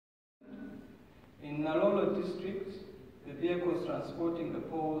In Nalolo district, the vehicles transporting the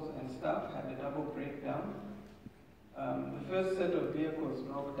poles and staff had a double breakdown. The first set of vehicles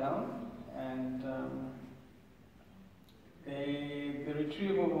broke down, and the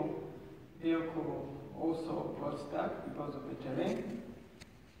retrievable vehicle also got stuck because of the terrain.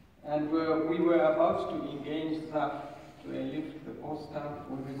 And we were about to engage staff to airlift the pole staff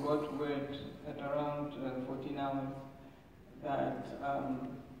when we got word at around 14 hours that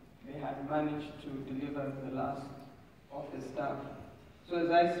they had managed to deliver the last of the staff. So as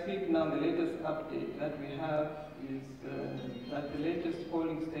I speak now, the latest update that we have is that the latest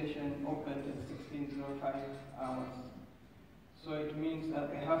polling station opened at 16:05 hours. So it means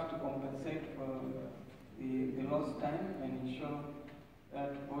that they have to compensate for the lost time and ensure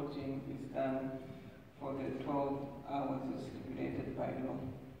that voting is done for the 12 hours as stipulated by law.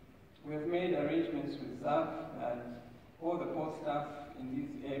 We have made arrangements with ZAF that all the poll staff in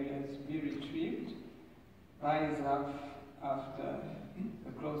these areas be retrieved by ZAF after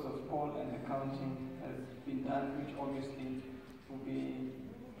the close of poll and the counting has been done, which obviously will be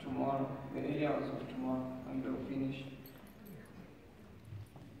tomorrow, the early hours of tomorrow, when they'll finish.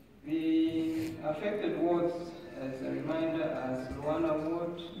 The affected wards, as a reminder, as Luana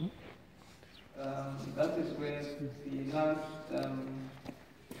ward, that is where the last,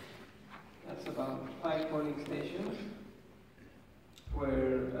 that's about 5 polling stations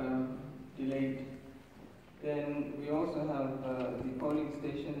were delayed. Then we also have the polling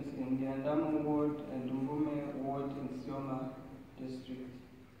stations in the Andamu ward and Umbume ward in Sioma district.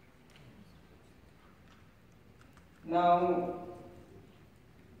 Now,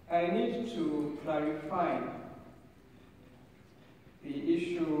 I need to clarify the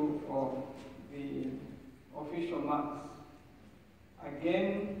issue of the official marks.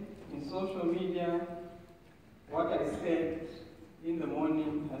 Again, in social media, what I said in the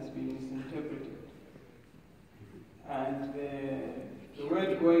morning has been misinterpreted. And the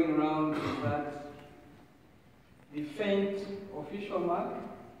word going around is that the faint official mark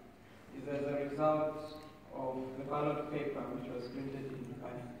is as a result of the ballot paper which was printed in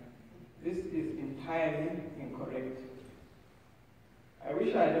Dubai. This is entirely incorrect. I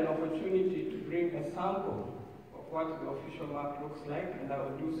wish I had an opportunity to bring a sample of what the official mark looks like, and I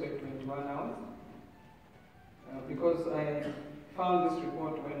will do so in 21 hours. Because I found this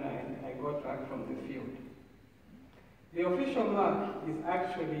report when I got back from the field. The official mark is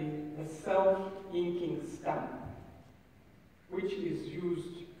actually a self-inking stamp, which is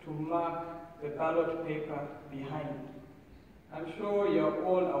used to mark the ballot paper behind. I'm sure you're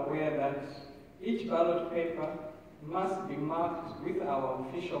all aware that each ballot paper must be marked with our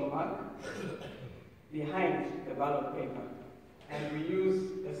official mark behind the ballot paper, and we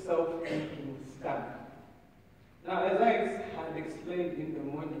use a self-inking stamp. Now, as I had explained in the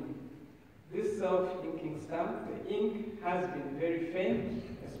morning, this self-inking stamp, the ink has been very faint,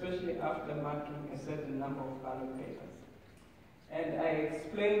 especially after marking a certain number of ballot papers. And I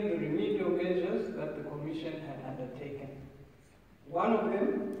explained the remedial measures that the Commission had undertaken. One of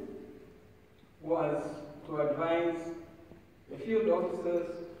them was to advise the field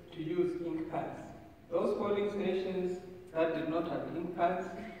officers to use ink pads. Those polling stations that did not have ink pads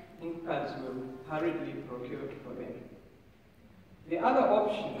were hurriedly procured for them. The other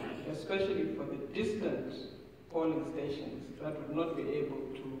option, especially for the distant polling stations that would not be able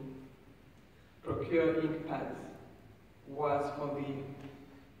to procure ink pads, was for the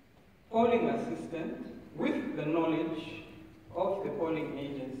polling assistant, with the knowledge of the polling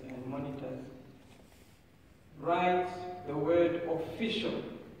agents and monitors, write the word official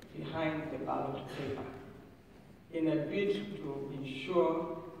behind the ballot paper in a bid to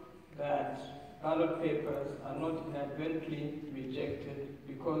ensure that ballot papers are not inadvertently rejected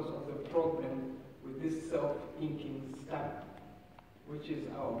because of the problem with this self-inking stamp, which is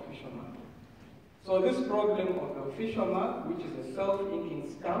our official mark. So this problem of the official mark, which is a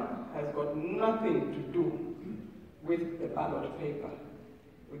self-inking stamp, has got nothing to do with the ballot paper,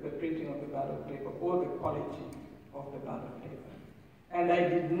 with the printing of the ballot paper or the quality of the ballot paper. And I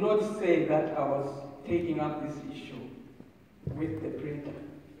did not say that I was taking up this issue with the printer.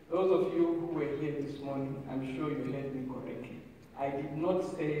 Those of you who were here this morning, I'm sure you heard me correctly. I did not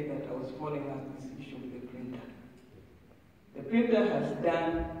say that I was following up this issue with the printer. The printer has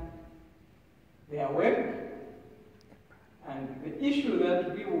done their work, and the issue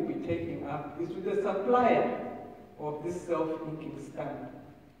that we will be taking up is with the supplier of this self-inking stamp,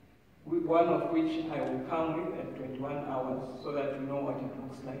 one of which I will come with at 21 hours so that you know what it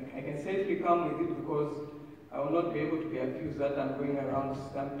looks like. I can safely come with it because I will not be able to be accused that I'm going around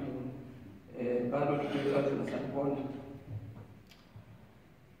stamping ballot papers in Sambona.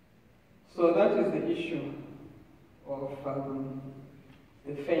 So that is the issue of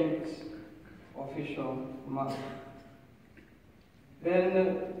the faint official mark.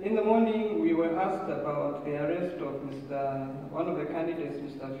 Then in the morning we were asked about the arrest of one of the candidates,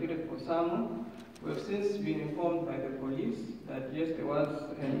 Mr. Philip Osamu. We have since been informed by the police that yes, there was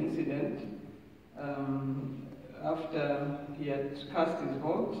an incident. After he had cast his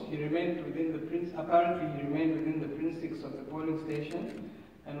vote, he remained within the apparently he remained within the precincts of the polling station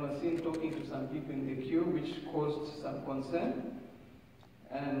and was seen talking to some people in the queue, which caused some concern.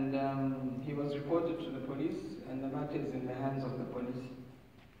 And he was reported to the police, and the matter is in the hands of the police.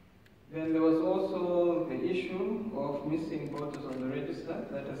 Then there was also the issue of missing voters on the register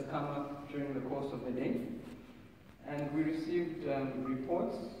that has come up during the course of the day. And we received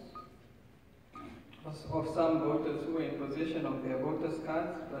reports of some voters who were in possession of their voters'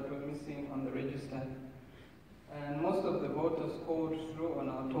 cards but were missing on the register. And most of the voters called through on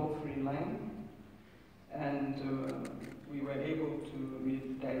our toll-free line, and we were able to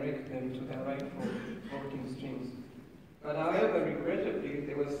redirect them to their rightful voting streams. But however, regrettably,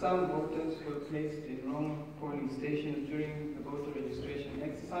 there were some voters who were placed in wrong polling stations during the voter registration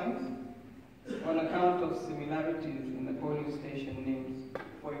exercise on account of similarities in the polling station names.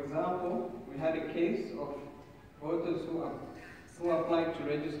 For example, we had a case of voters who applied to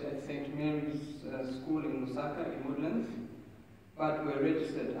register at St. Mary's School in Lusaka, in Woodlands, but were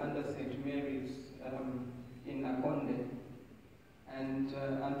registered under St. Mary's in Nakonde. And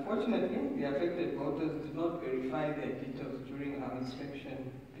unfortunately, the affected voters did not verify their details during our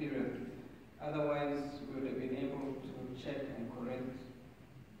inspection period. Otherwise, we would have been able to check and correct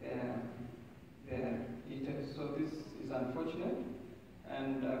their details. So this is unfortunate.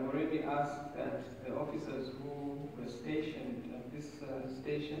 And I've already asked that the officers who were stationed at this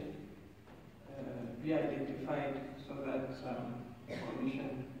station be identified so that the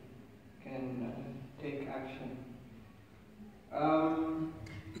Commission can take action.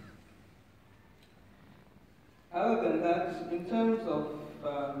 Other than that, in terms of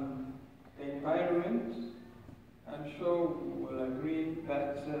the environment, I'm sure we will agree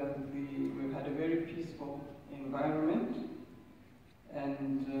that we've had a very peaceful environment,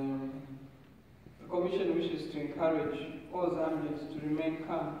 and the Commission wishes to encourage all Zambians to remain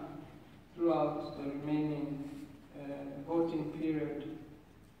calm throughout the remaining voting period,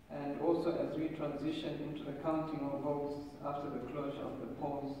 and also as we transition into the counting of votes after the closure of the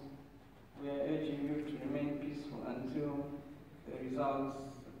polls. We are urging you to remain peaceful until the results,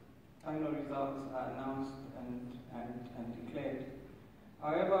 final results are announced and declared.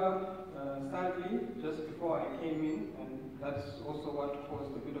 However, sadly, just before I came in, and that's also what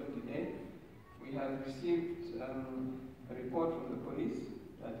caused a bit of delay, we have received a report from the police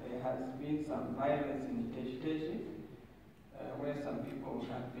that there has been some violence in Iteshi, where some people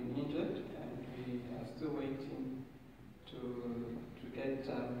have been injured, and we are still waiting to get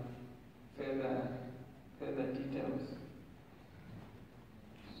further details.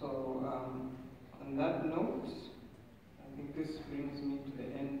 So on that note, I think this brings me to the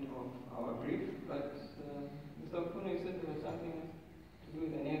end of our brief. But Mr. Mfuna, you said there was something to do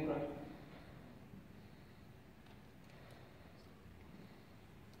with an aircraft.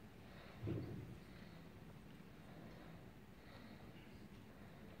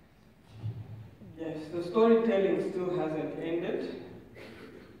 Yes, the storytelling still hasn't ended.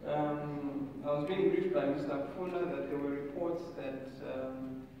 I was being briefed by Mr. Mfuna that there were reports that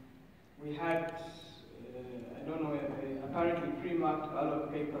we had, I don't know, apparently pre-marked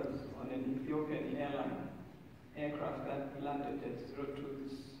ballot papers on an Ethiopian aircraft that landed at 02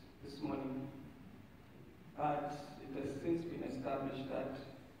 this morning. But it has since been established that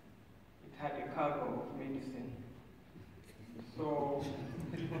it had a cargo of medicine. So,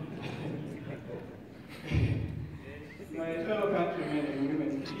 my fellow countrymen and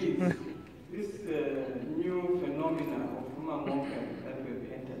women, please, this new phenomena of human movement that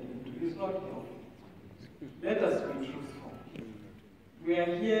we've entered into is not healthy. Let us be truthful. We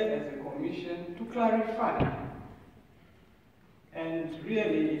are here as a commission to clarify. And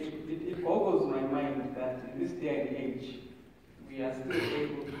really, it boggles my mind that in this day and age, we are still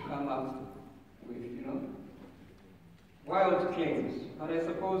able to come up with, wild claims. But I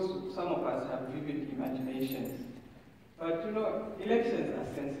suppose some of us have vivid imaginations. But elections are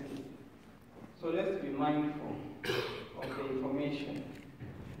sensitive. So let's be mindful of the information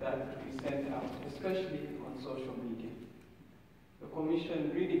that we send out, especially on social media. The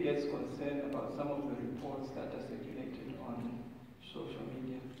Commission really gets concerned about some of the reports that are circulated on social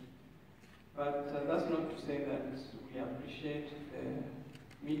media. But that's not to say that we appreciate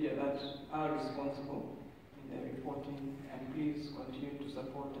the media that are responsible in their reporting, and please continue to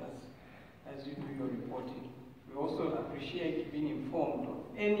support us as you do your reporting. We also appreciate being informed of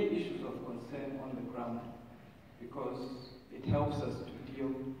any issues of concern on the ground, because it helps us to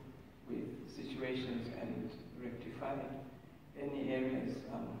deal with situations and rectify any areas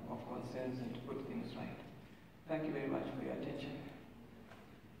of concerns and to put things right. Thank you very much for your attention.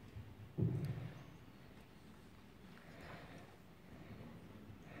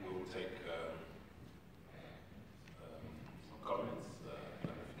 We'll take some comments,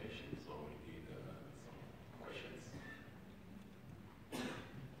 clarifications, or indeed some questions.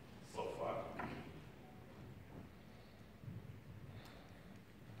 So far,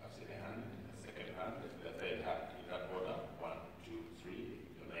 I've seen a hand, a second hand, a third hand, in that order. 1, 2, 3,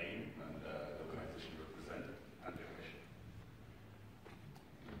 your name and the organization you represent, and the question.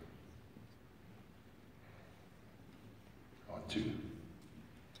 Or 2.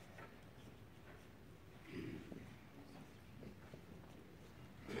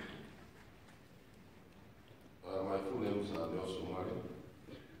 My full name is Nelson Mari.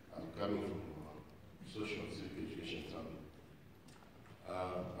 I'm coming from Social and Civic Education Summit.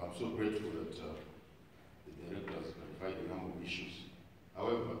 I'm so grateful that the director has clarified a number of issues.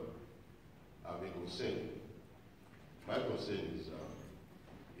 However, I have a concern. My concern is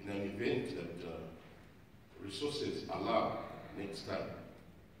in an event that resources allow next time,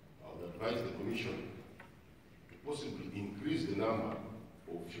 I would advise the Commission to possibly increase the number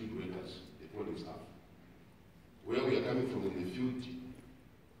of field workers, the polling staff. Where we are coming from in the field,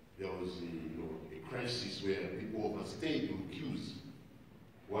 there was a crisis where people overstayed in queues.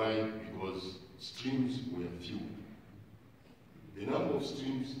 Why? Because streams were few. The number of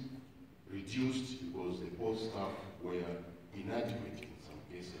streams reduced because the poll staff were inadequate in some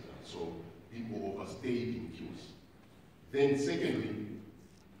cases, and so people overstayed in queues. Then secondly,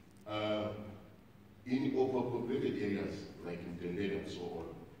 in overpopulated areas like in Tendele and so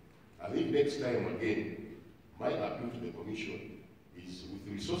on, I think next time again, my appeal to the Commission is, with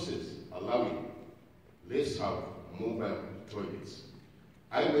resources allowing, let's have mobile toilets.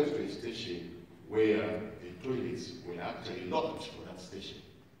 I went to a station where the toilets were actually locked for that station,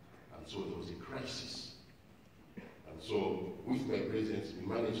 and so there was a crisis. And so, with my presence, we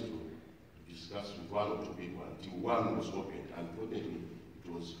managed to discuss with 1 or 2 people until one was opened. Unfortunately,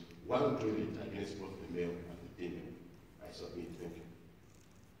 it was one toilet against both the male and the female. I submit. Thank you.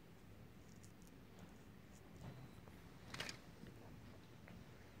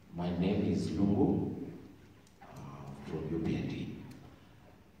 My name is Lungu from UPND.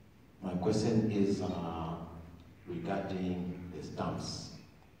 My question is regarding the stamps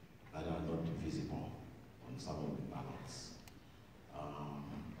that are not visible on some of the ballots.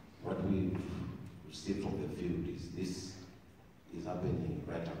 What we've received from the field is this is happening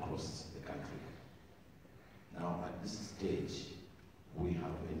right across the country. Now, at this stage, we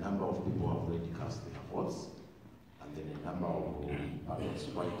have a number of people who have already cast their votes, and then a number of ballots,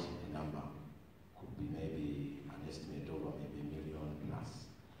 quite a number, could be maybe an estimate over maybe 1 million plus.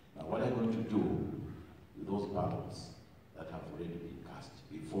 Now, what I'm going to do with those ballots that have already been cast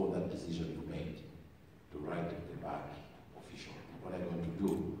before that decision is made to write the back official, what I'm going to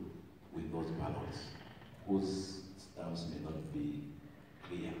do with those ballots, whose stamps may not be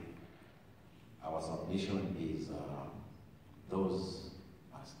clear. Our submission is those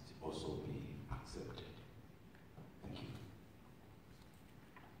must also be accepted. Thank you.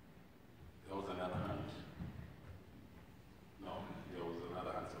 There was another hand. No, there was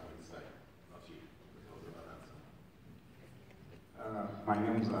another hand somewhere inside. Not you, but there was another hand. My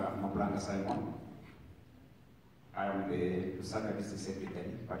name is Moblanga Simon. I am the Lusaka District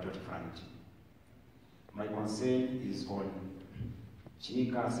Secretary, Patriot Front. My concern is on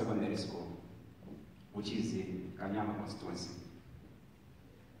Chinika Secondary School, which is in Kanyama constituency.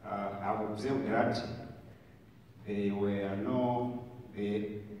 I've observed that the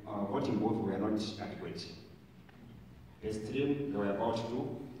voting booths were not adequate. The stream, they were about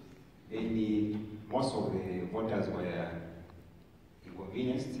to, most of the voters were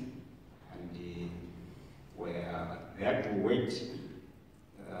inconvenienced, and they had to wait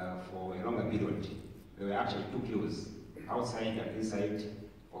for a longer period. There were actually 2 queues, outside and inside,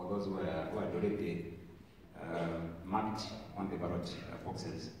 for those who had already marked on the ballot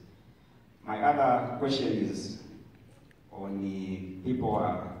boxes. My other question is on the people who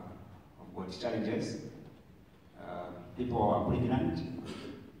have got challenges, people who are pregnant,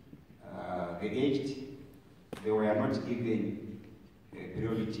 the aged, they were not given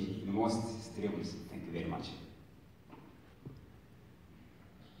priority in most streams. Thank you very much.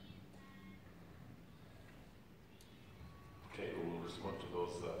 Okay, we will respond to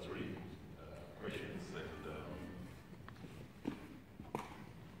those 3 questions, and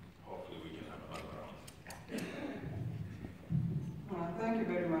hopefully we can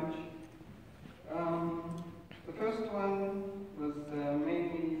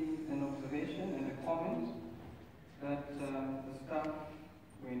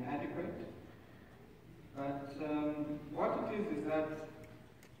but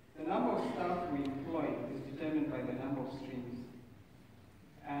the number of staff we employ is determined by the number of streams.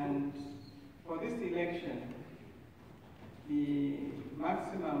 And for this election, the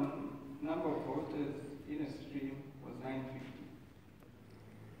maximum number of voters in a stream was 950.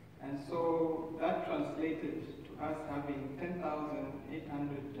 And so that translated to us having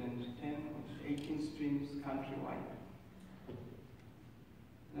 10,810 or 18 streams countrywide.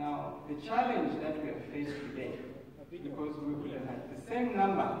 Now, the challenge that we have faced today, because we would have had the same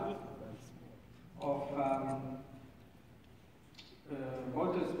number of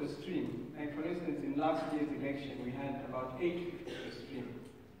voters per stream. Like for instance, in last year's election, we had about 850 per stream.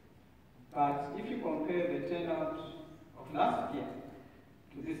 But if you compare the turnout of last year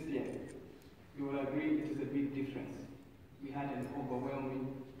to this year, you will agree it is a big difference. We had an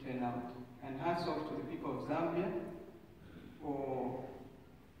overwhelming turnout. And hats off to the people of Zambia for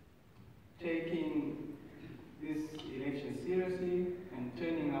taking this election seriously and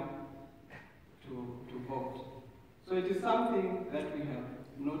turning up to vote. So it is something that we have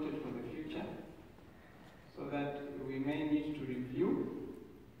noted for the future, so that we may need to review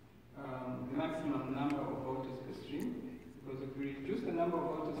the maximum number of voters per stream, because if we reduce the number of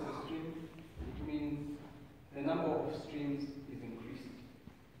voters per stream, it means the number of streams is increased.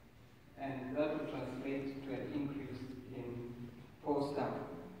 And that will translate to an increase in poll staff.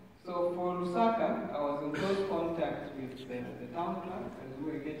 So for Lusaka, I was in close contact with the town clerk as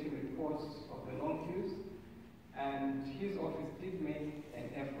we were getting reports of the long queues, and his office did make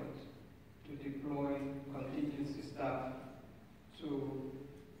an effort to deploy contingency staff to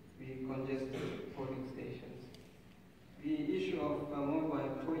the congested polling stations. The issue of mobile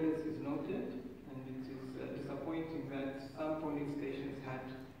toilets is noted, and it is disappointing that some polling stations had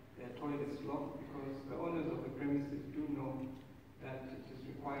their toilets locked, because the owners of the premises do know that it is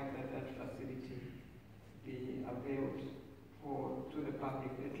required that that facility be availed to the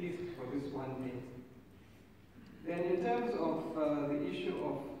public, at least for this one day. Then in terms of the issue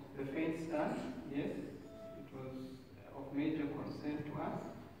of the faint stand, yes, it was of major concern to us.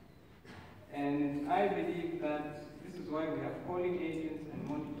 And I believe that this is why we have polling agents and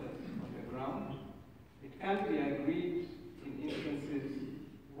monitors on the ground. It can't be agreed in instances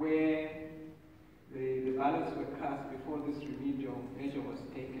where the ballots were cast before this remedial measure was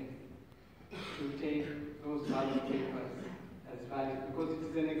taken, to take those ballot papers as valid, because it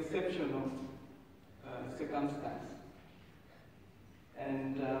is an exceptional circumstance.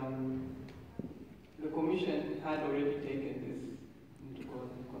 And the Commission had already taken this into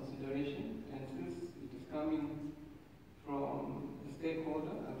consideration, and since it is coming from the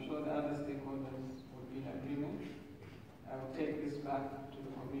stakeholder, I'm sure the other stakeholders will be in agreement. I will take this back to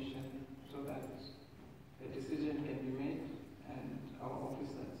the Commission so that a decision can be made and our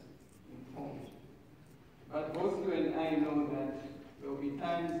officers informed. But both you and I know that there will be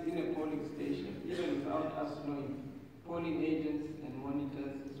times in a polling station, even without us knowing, polling agents and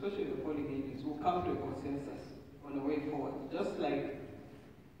monitors, especially the polling agents, will come to a consensus on a way forward, just like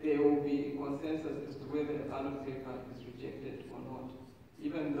there will be a consensus as to whether a ballot paper is rejected or not,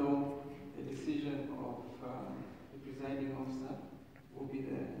 even though the decision of the presiding officer will be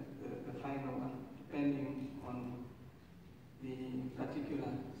the final one, depending on the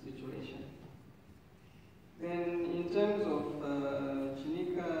particular situation. Then in terms of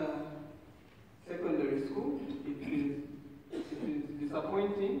Chinika Secondary School, it is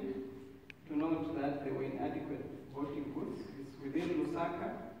disappointing to note that there were inadequate voting booths. It's within Lusaka.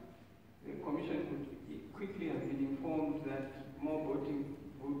 The Commission could quickly have been informed that more voting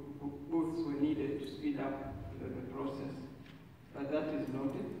booths were needed to speed up the process, but that is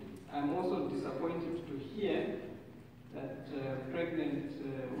noted. I'm also disappointed to hear that pregnant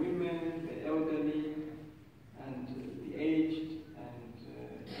women, the elderly, and the aged, and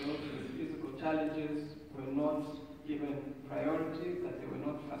those with physical challenges were not given priority, that they were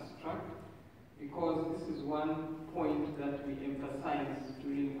not fast-tracked, because this is one point that we emphasize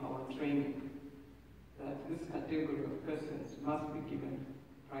during our training, that this category of persons must be given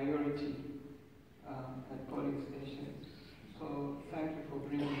priority at polling stations. So thank you for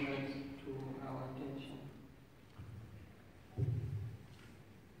bringing that to our attention.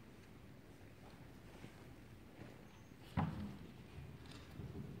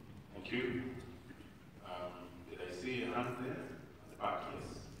 Thank you. Did I see a hand there? At the back, yes.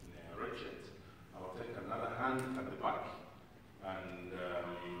 Richard. I will take another hand at the back. And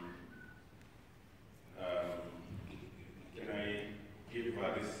can I give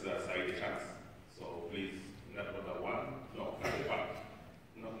this side a chance? So please, not number one. No, at the back.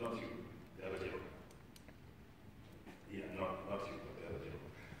 Not you. The other table.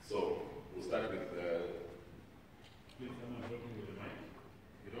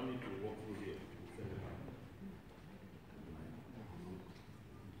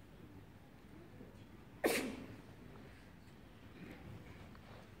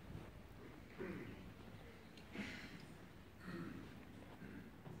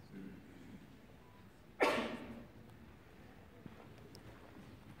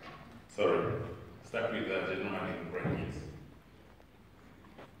 Sorry. Start with the gentleman in red, please.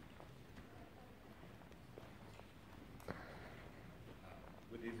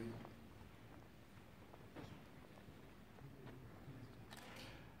 Good evening.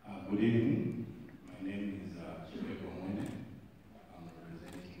 Good evening. My name is Chibeko Mwene. I'm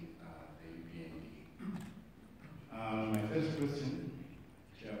representing the UPND. My first question,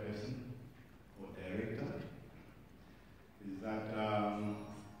 Chairperson or Director, is that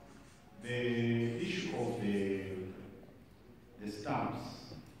the issue of the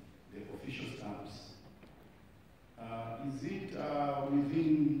stamps, the official stamps, is it within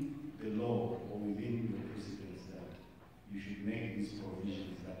the law or within the precedents that you should make these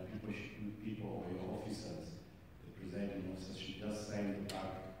provisions that people or your officers, the presiding officers, should just sign the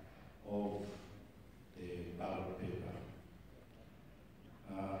back of the ballot paper?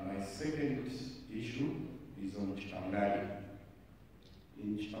 My second issue is on Chipangari.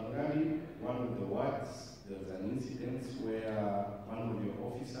 In Chipangari, one of the wards, there was an incident where one of your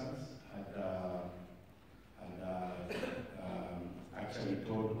officers had actually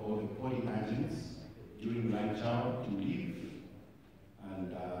told all the polling agents during lunch hour to leave.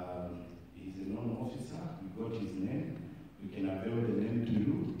 And he's a known officer. We got his name. We can avail the name to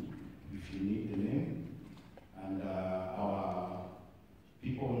you if you need the name. And our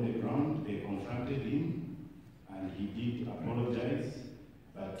people on the ground, they confronted him, and he did apologize.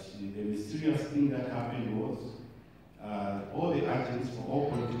 But the mysterious thing that happened was all the agents for all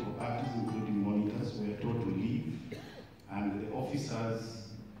political parties, including monitors, were told to leave, and the officers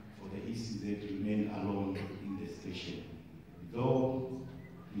for the ECZ remained alone in the station. Though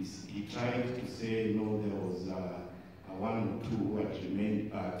he tried to say, no, there was one or two who had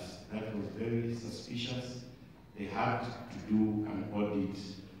remained, but that was very suspicious. They had to do an audit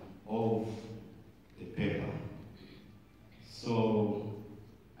of the paper. So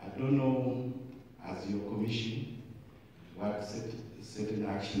I don't know, as your commission, what certain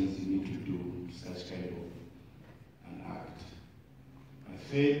actions you need to do such kind of an act. My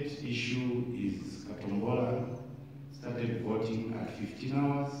third issue is Katombola started voting at 15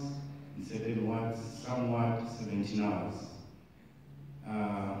 hours, in certain wards, somewhat 17 hours.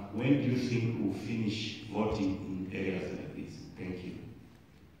 When do you think we'll finish voting in areas like this? Thank you.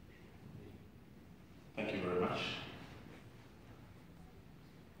 Thank you very much.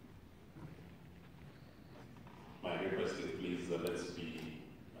 My request is please let's be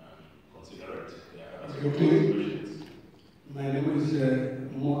considerate. Questions. My name is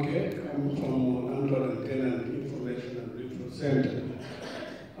Moke. I'm from Landlord and Tenant Information and Referral Center.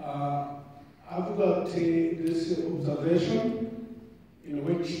 I've got this observation in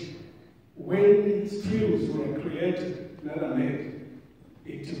which when streams were created,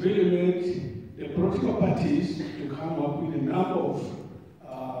 it really made the political parties to come up with a number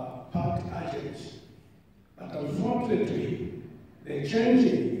of party agents. But unfortunately, the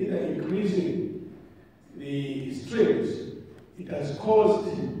changing, either increasing the streams, it has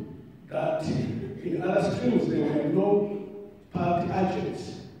caused that in other streams there were no party agents.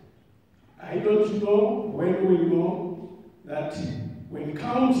 I don't know when we know that when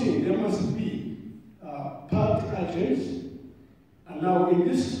counting there must be party agents, and now in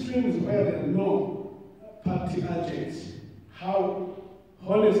these streams where there are no party agents, how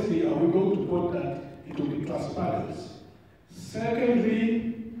honestly are we going to put that it will be transparent?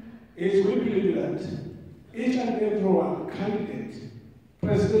 Secondly, is we believe that each and every one candidate,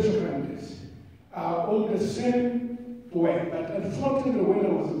 presidential candidates, are on the same way. But unfortunately, when I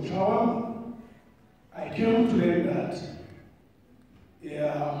was in Chawama, I came to learn that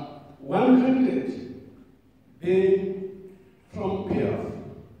one candidate being from PF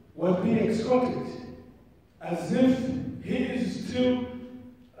was being escorted as if he is still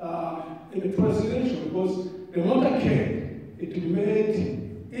in the presidential, because the motorcade, it made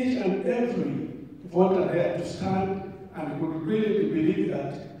each and every voter there to stand and could really believe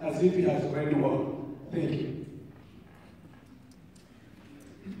that as if he has already won. Thank you.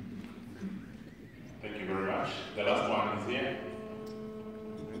 Thank you very much. The last one is here.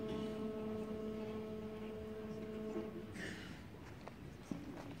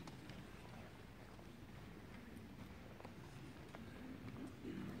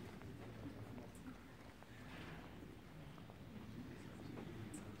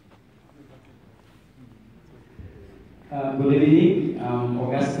 Good evening, I'm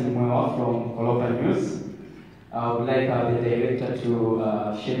Augustine Mwewa from Kolopa News. I would like the director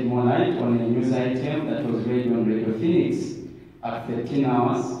to shed more light on a news item that was read on Radio Phoenix at 13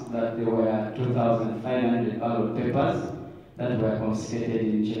 hours that there were 2,500 ballot papers that were confiscated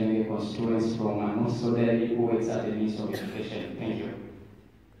in Chilenge constituency from Anuso Deli, who works at the Ministry of Education. Thank you.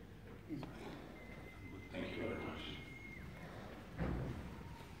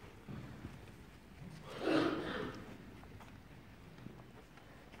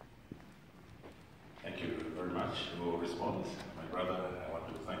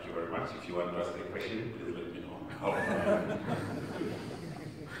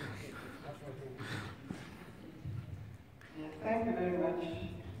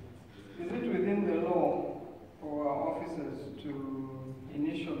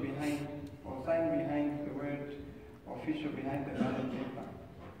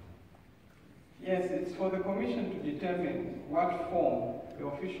 Yes, it's for the Commission to determine what form the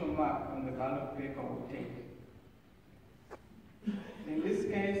official mark on the ballot paper will take. In this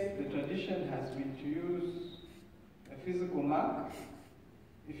case, the tradition has been to use a physical mark.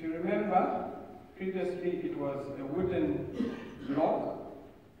 If you remember, previously it was a wooden block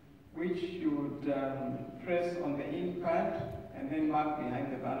which you would press on the ink pad and then mark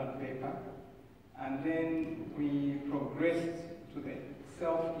behind the ballot paper. And then we progressed to the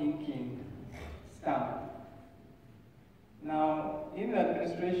self-inking stamp. Now, in the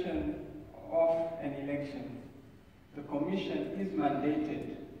administration of an election, the Commission is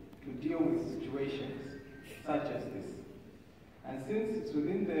mandated to deal with situations such as this. And since it's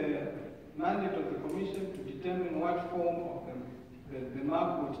within the mandate of the Commission to determine what form of the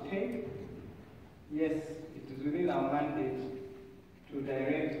mark would take, yes, it is within our mandate to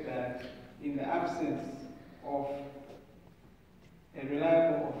direct that in the absence of a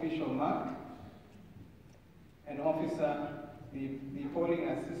reliable official mark, an officer, the polling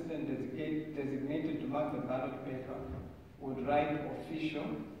assistant designated to mark the ballot paper would write official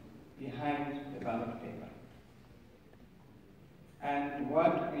behind the ballot paper. And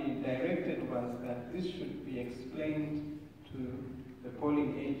what we directed was that this should be explained to the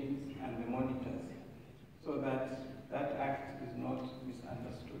polling agents and the monitors so that that act is not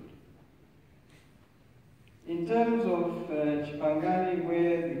misunderstood. In terms of Chipangani,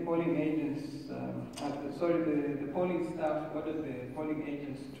 where the polling agents, the polling staff ordered the polling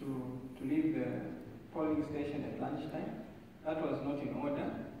agents to leave the polling station at lunchtime, that was not in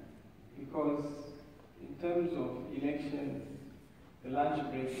order because in terms of elections, the lunch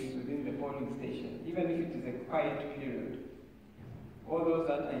break is within the polling station. Even if it is a quiet period, all those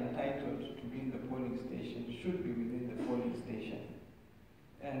that are entitled to be in the polling station should be within the polling station.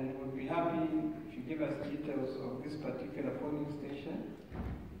 And we'll be happy if you give us details of this particular polling station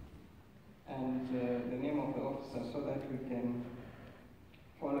and the name of the officer so that we can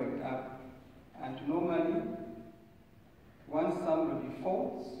follow it up. And normally, once somebody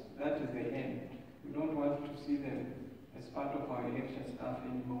faults, that is the end. We don't want to see them as part of our election staff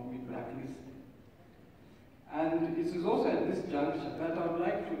anymore. We blacklist. And it is also at this juncture that I would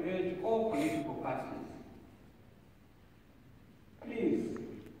like to urge all political parties, please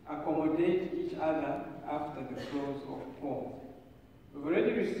accommodate each other after the close of polls. We've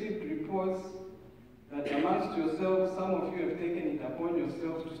already received reports that amongst yourselves, some of you have taken it upon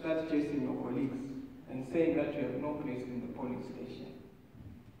yourselves to start chasing your colleagues and saying that you have no place in the polling station.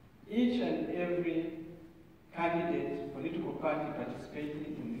 Each and every candidate, political party participating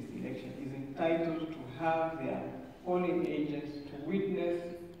in this election is entitled to have their polling agents to witness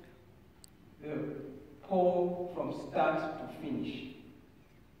the poll from start to finish.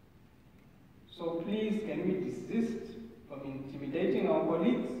 So please, can we desist from intimidating our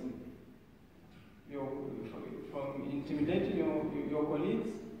colleagues, from intimidating your colleagues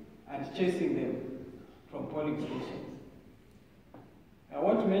and chasing them from polling stations? I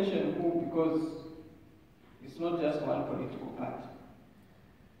want to mention who because it's not just one political party.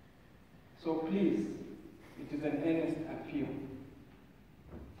 So please, it is an earnest appeal.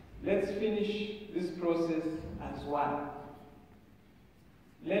 Let's finish this process as one.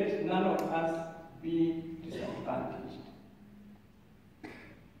 Let none of us be disadvantaged.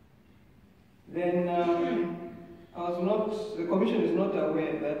 Then the Commission is not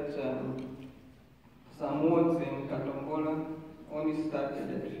aware that some wards in Katombola only started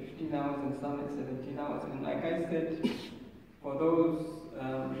at 15 hours and some at 17 hours. And like I said, for those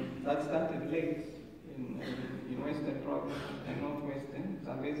that started late in Western Province and Northwestern,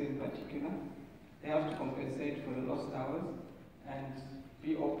 Zambezi in particular, they have to compensate for the lost hours and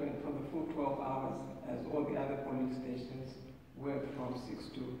be open for the full 12 hours as all the other polling stations work from 6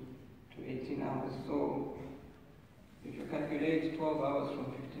 to 18 hours. So if you calculate 12 hours from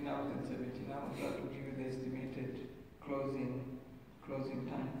 15 hours and 17 hours, that will give you the estimated closing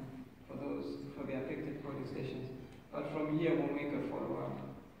time for the affected polling stations. But from here we'll make a follow-up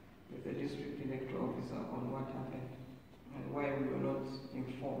with the district electoral officer on what happened and why we were not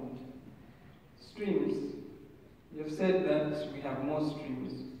informed. Streams. You've said that we have more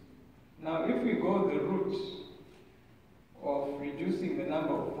streams. Now, if we go the route of reducing the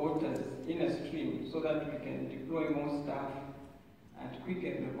number of voters in a stream so that we can deploy more staff and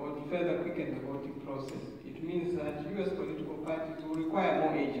further quicken the voting process, it means that US political parties will require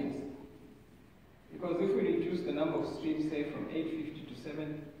more agents. Because if we reduce the number of streams, say from 850 to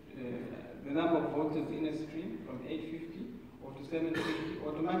 7, the number of voters in a stream from 850 or to 750,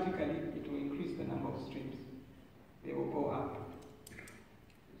 automatically it will increase the number of streams. They will go up.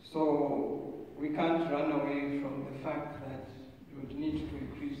 So we can't run away from the fact that you would need to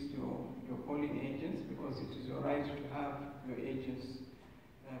increase your polling your agents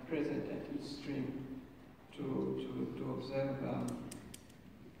present at each stream to observe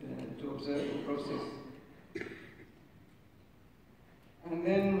the process. And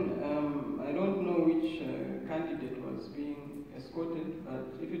then I don't know which candidate was being escorted, but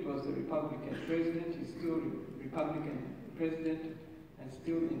if it was the Republican president, he's still Republican president and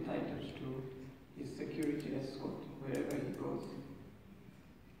still entitled to his security escort wherever he goes.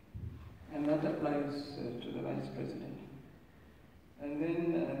 And that applies to the vice president. And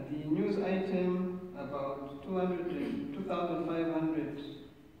then the news item about 2,500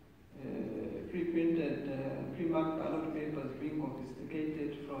 pre-printed, pre-marked ballot papers being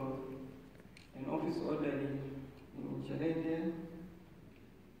confiscated from an office orderly in Challenge.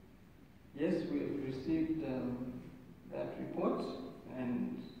 Yes, we have received that report,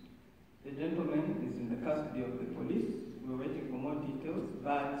 and the gentleman is in the custody of the police. We're waiting for more details,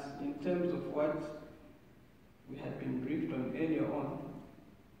 but in terms of what we had been briefed on earlier on,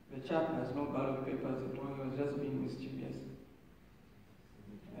 the chap has no ballot papers at all. He was just being mischievous.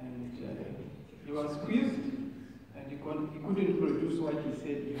 And he was squeezed, and he couldn't produce what he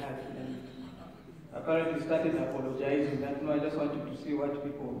said he had. And apparently started apologizing that, no, I just wanted to see what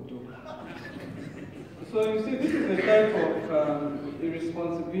people would do. So you see, this is the type of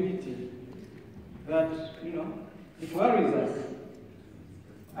irresponsibility that, you know, it worries us.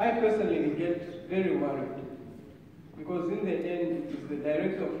 I personally get very worried because in the end, it is the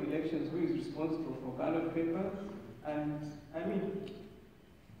director of elections who is responsible for ballot papers. And I mean,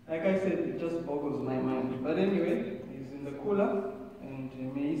 like I said, it just boggles my mind. But anyway, he's in the cooler, and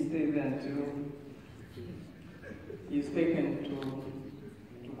may he stay there until he is taken to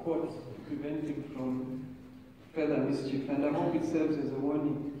court to prevent him from further mischief. And I hope it serves as a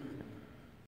warning